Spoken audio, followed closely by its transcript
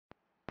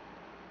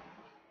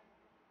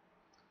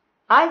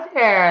Hi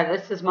there,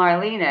 this is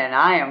Marlena, and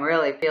I am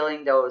really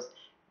feeling those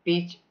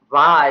beach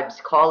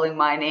vibes calling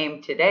my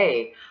name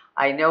today.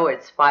 I know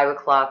it's 5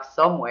 o'clock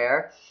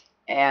somewhere,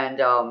 and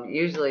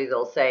usually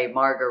they'll say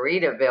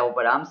Margaritaville,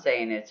 but I'm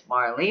saying it's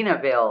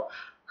Marlenaville.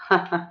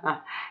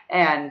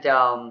 And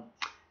I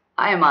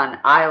am on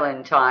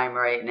island time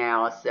right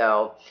now,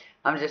 so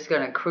I'm just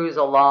going to cruise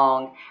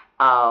along.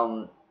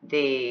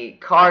 The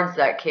cards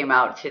that came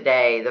out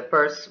today, the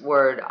first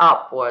word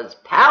up was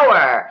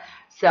power.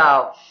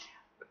 So,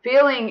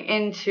 feeling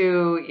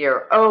into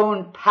your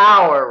own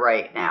power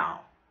right now.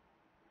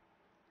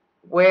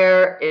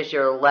 Where is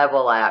your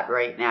level at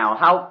right now?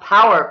 How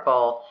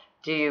powerful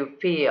do you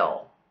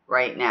feel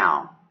right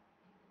now?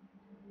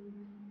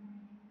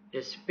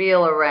 Just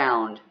feel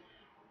around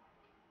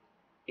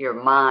your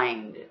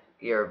mind,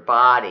 your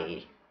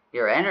body,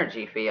 your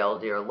energy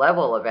field, your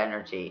level of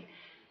energy.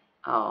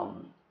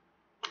 How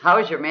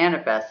is your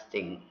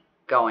manifesting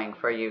going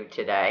for you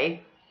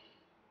today?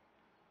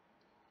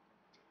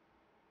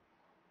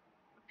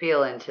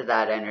 Feel into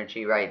that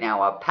energy right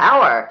now of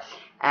power.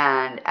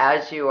 And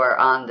as you are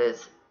on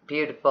this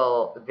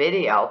beautiful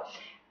video,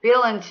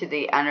 feel into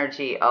the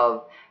energy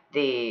of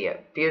the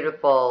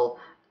beautiful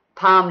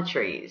palm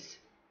trees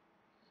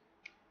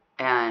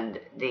and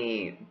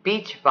the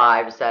beach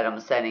vibes that I'm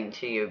sending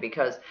to you,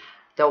 because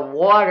the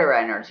water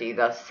energy,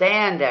 the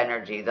sand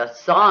energy, the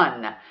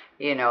sun,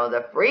 you know,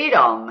 the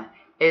freedom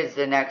is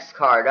the next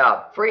card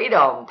up.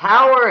 Freedom,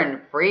 power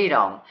and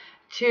freedom.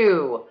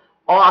 Two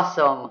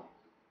awesome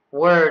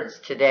words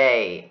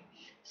today.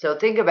 So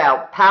think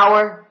about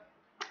power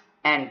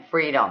and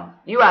freedom.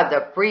 You have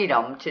the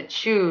freedom to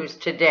choose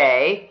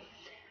today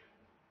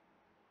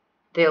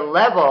the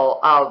level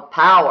of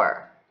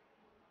power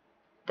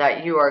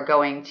that you are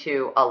going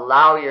to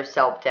allow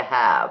yourself to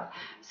have.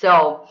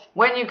 So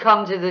when you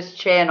come to this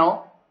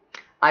channel,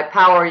 I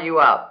power you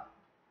up.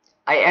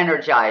 I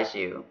energize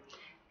you.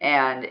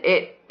 And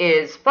it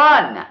is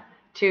fun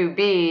to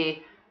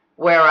be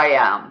where I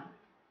am,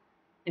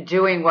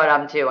 doing what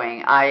I'm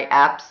doing. I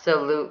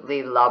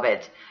absolutely love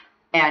it.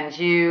 And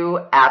you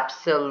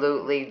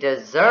absolutely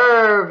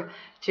deserve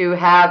to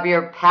have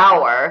your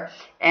power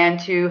and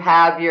to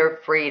have your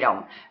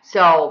freedom.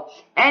 So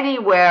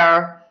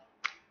anywhere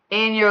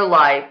in your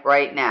life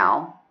right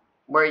now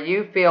where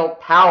you feel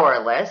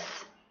powerless,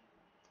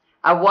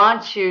 I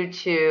want you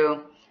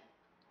to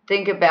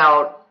think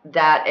about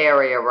that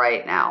area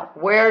right now.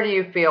 Where do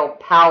you feel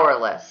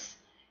powerless?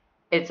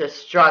 It's a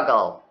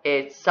struggle.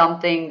 It's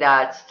something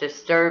that's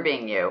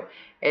disturbing you.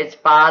 It's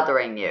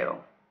bothering you.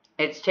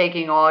 It's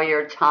taking all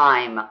your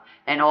time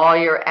and all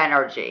your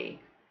energy,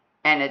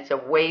 and it's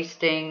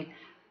wasting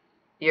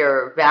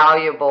your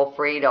valuable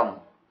freedom.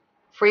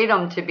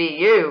 Freedom to be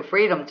you,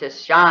 freedom to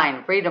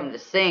shine, freedom to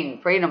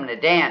sing, freedom to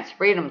dance,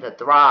 freedom to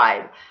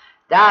thrive.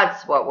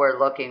 That's what we're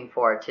looking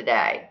for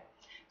today.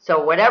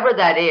 So whatever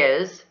that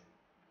is,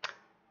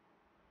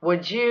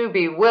 would you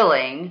be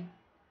willing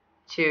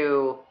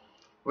to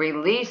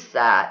release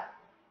that,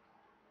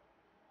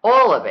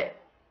 all of it?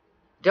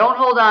 Don't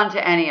hold on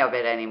to any of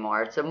it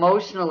anymore. It's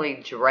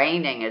emotionally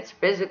draining. It's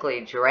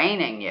physically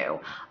draining you.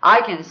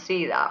 I can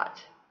see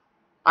that.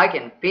 I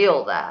can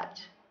feel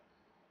that.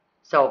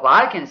 So if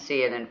I can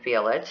see it and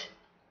feel it,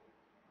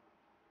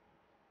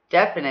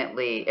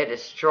 definitely it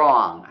is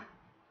strong.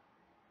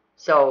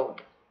 So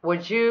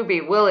would you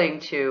be willing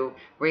to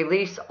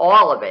release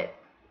all of it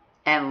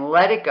and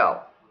let it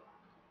go?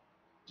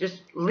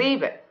 Just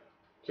leave it.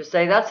 Just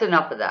say, that's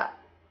enough of that.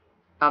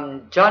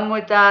 I'm done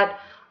with that.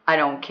 I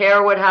don't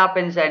care what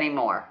happens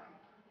anymore.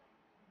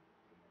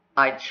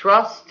 I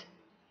trust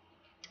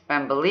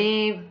and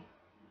believe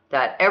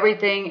that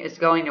everything is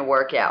going to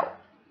work out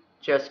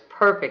just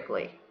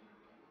perfectly.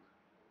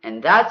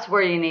 And that's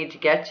where you need to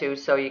get to,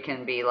 so you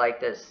can be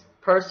like this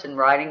person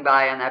riding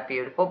by on that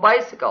beautiful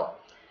bicycle,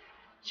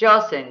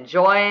 just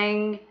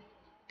enjoying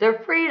their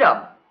freedom.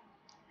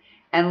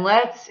 And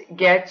let's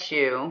get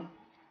you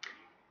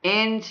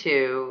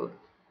into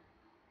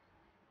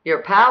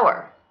your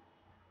power.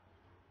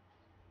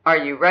 Are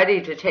you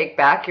ready to take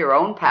back your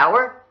own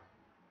power?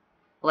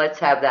 Let's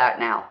have that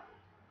now.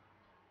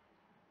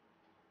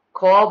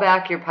 Call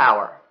back your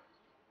power.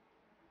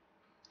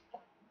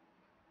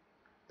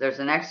 There's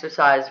an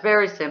exercise,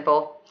 very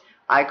simple.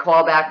 I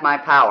call back my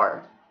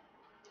power.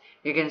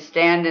 You can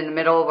stand in the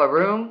middle of a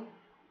room.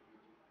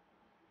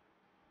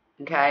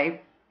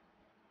 Okay?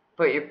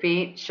 Put your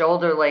feet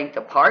shoulder length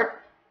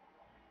apart.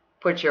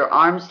 Put your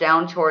arms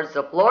down towards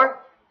the floor.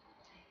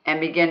 And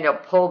begin to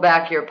pull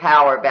back your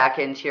power back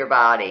into your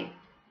body.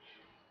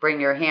 Bring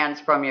your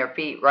hands from your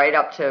feet right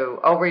up to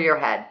over your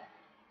head.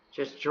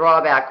 Just draw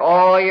back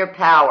all your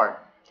power.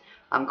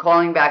 I'm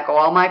calling back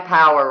all my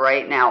power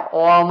right now,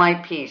 all my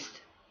peace.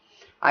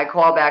 I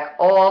call back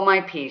all my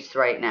peace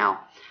right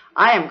now.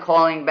 I am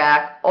calling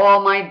back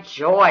all my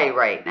joy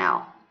right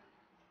now.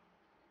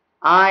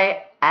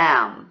 I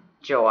am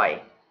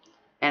joy.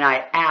 And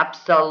I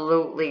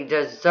absolutely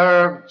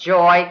deserve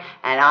joy,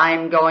 and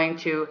I'm going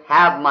to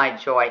have my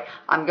joy.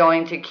 I'm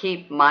going to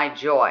keep my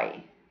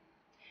joy.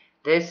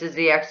 This is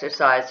the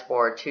exercise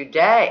for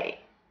today.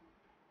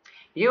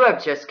 You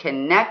have just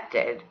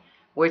connected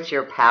with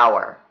your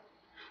power.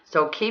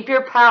 So keep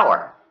your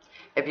power.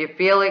 If you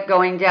feel it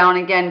going down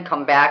again,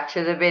 come back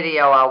to the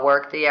video. I'll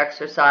work the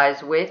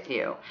exercise with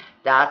you.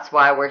 That's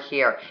why we're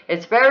here.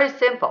 It's very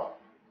simple.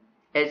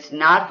 It's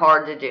not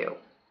hard to do.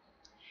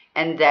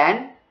 And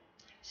then,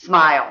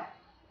 smile.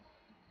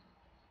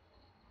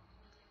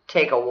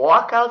 Take a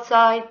walk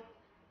outside.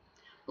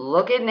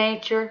 Look at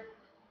nature.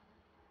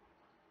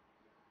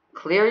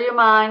 Clear your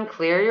mind,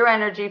 clear your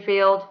energy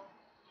field.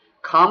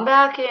 Come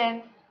back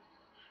in.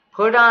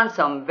 Put on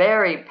some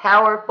very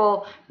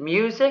powerful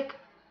music.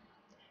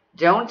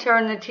 Don't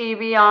turn the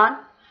TV on.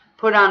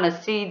 Put on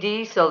a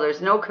CD so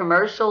there's no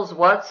commercials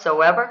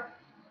whatsoever.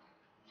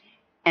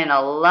 And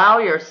allow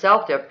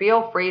yourself to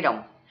feel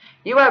freedom.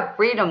 You have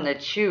freedom to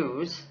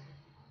choose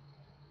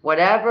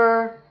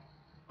whatever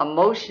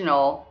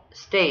emotional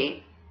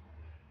state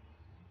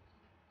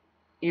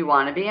you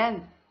want to be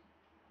in.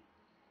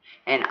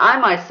 And I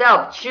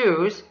myself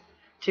choose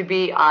to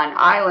be on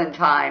island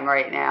time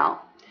right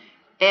now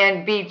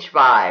and beach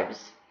vibes.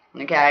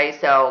 Okay,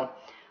 so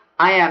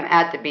I am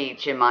at the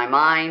beach in my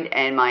mind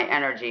and my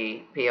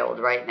energy field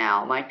right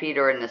now. My feet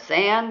are in the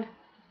sand.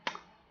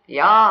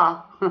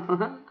 Yeah.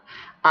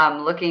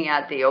 I'm looking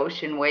at the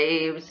ocean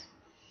waves.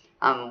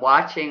 I'm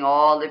watching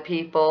all the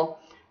people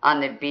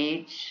on the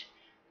beach.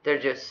 They're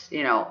just,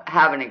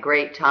 having a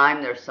great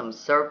time. There's some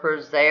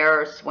surfers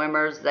there,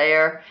 swimmers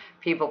there,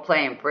 people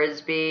playing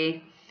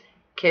frisbee.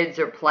 Kids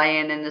are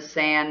playing in the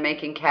sand,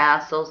 making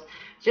castles.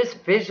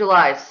 Just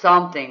visualize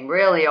something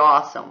really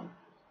awesome.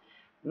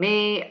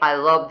 Me, I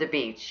love the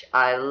beach.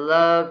 I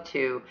love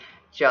to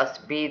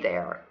just be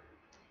there.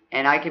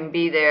 And I can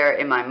be there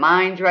in my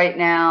mind right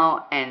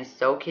now, and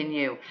so can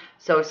you.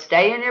 So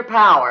stay in your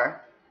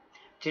power.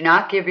 Do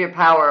not give your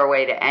power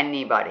away to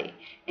anybody.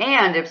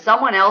 And if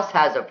someone else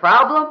has a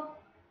problem,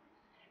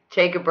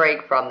 take a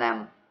break from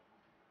them.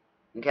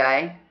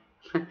 Okay?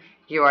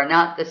 You are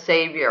not the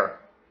savior.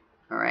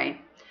 All right?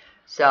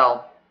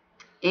 So,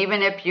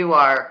 even if you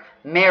are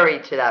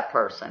married to that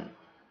person,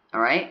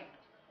 all right?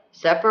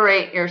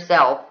 Separate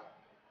yourself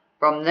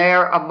from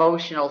their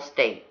emotional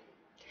state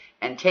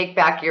and take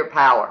back your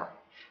power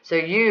so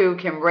you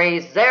can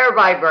raise their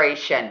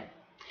vibration.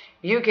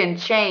 You can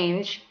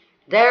change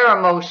their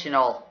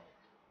emotional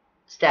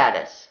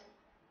status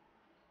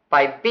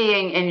by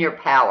being in your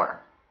power.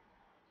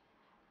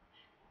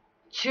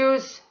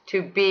 Choose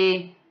to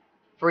be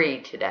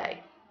free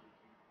today.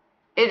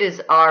 It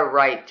is our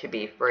right to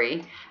be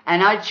free,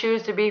 and I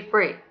choose to be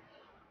free.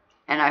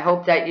 And I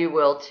hope that you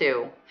will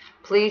too.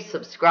 Please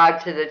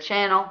subscribe to the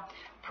channel.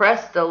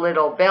 Press the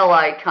little bell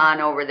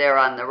icon over there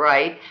on the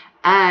right,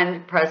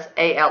 and press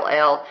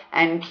ALL,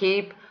 and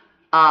keep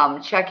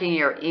checking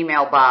your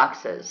email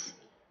boxes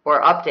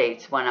for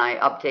updates when I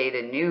update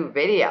a new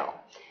video.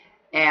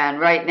 And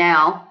right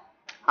now,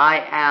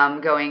 I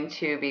am going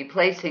to be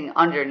placing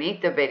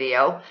underneath the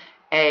video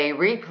a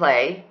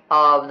replay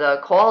of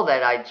the call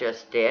that I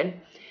just did.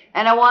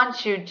 And I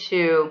want you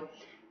to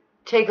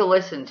take a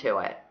listen to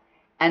it.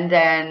 And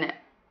then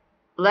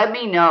let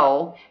me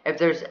know if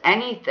there's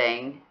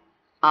anything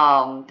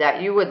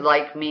that you would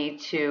like me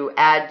to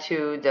add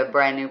to the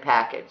brand new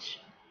package.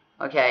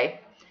 Okay?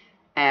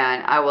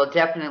 And I will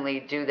definitely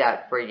do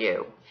that for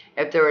you.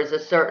 If there is a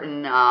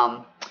certain,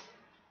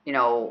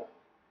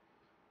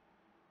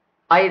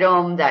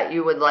 item that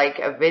you would like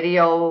a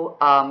video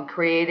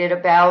created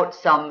about,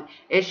 some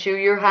issue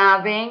you're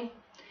having,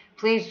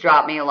 please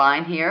drop me a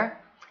line here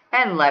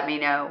and let me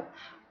know.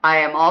 I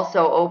am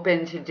also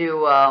open to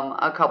do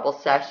a couple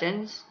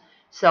sessions.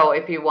 So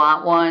if you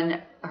want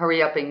one,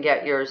 hurry up and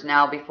get yours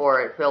now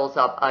before it fills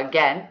up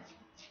again.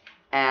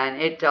 And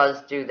it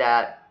does do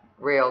that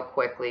real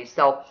quickly.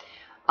 So,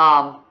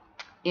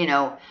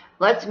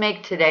 let's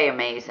make today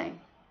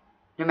amazing.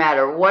 No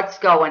matter what's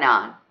going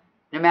on.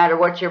 No matter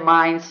what your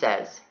mind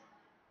says.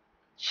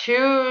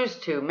 Choose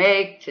to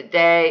make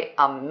today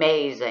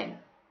amazing.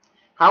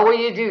 How will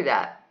you do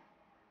that?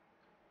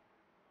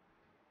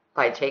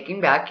 By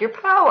taking back your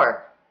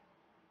power.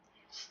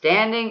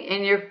 Standing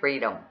in your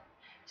freedom.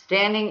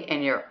 Standing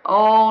in your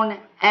own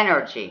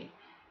energy.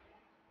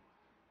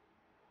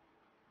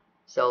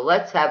 So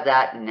let's have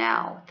that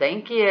now.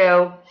 Thank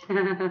you.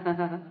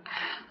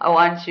 I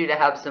want you to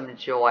have some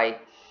joy.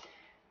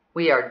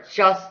 We are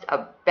just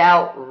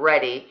about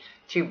ready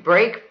to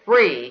break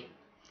free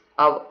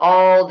of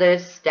all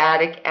this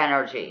static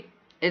energy.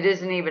 It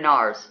isn't even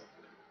ours.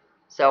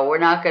 So we're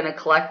not going to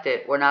collect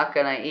it. We're not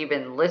going to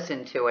even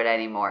listen to it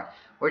anymore.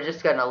 We're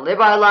just going to live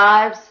our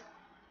lives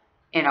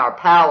in our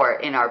power,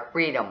 in our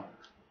freedom.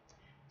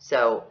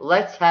 So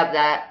let's have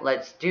that.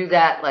 Let's do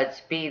that.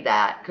 Let's be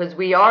that. Because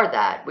we are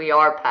that. We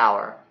are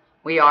power.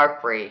 We are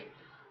free.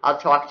 I'll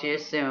talk to you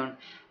soon.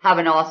 Have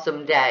an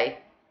awesome day.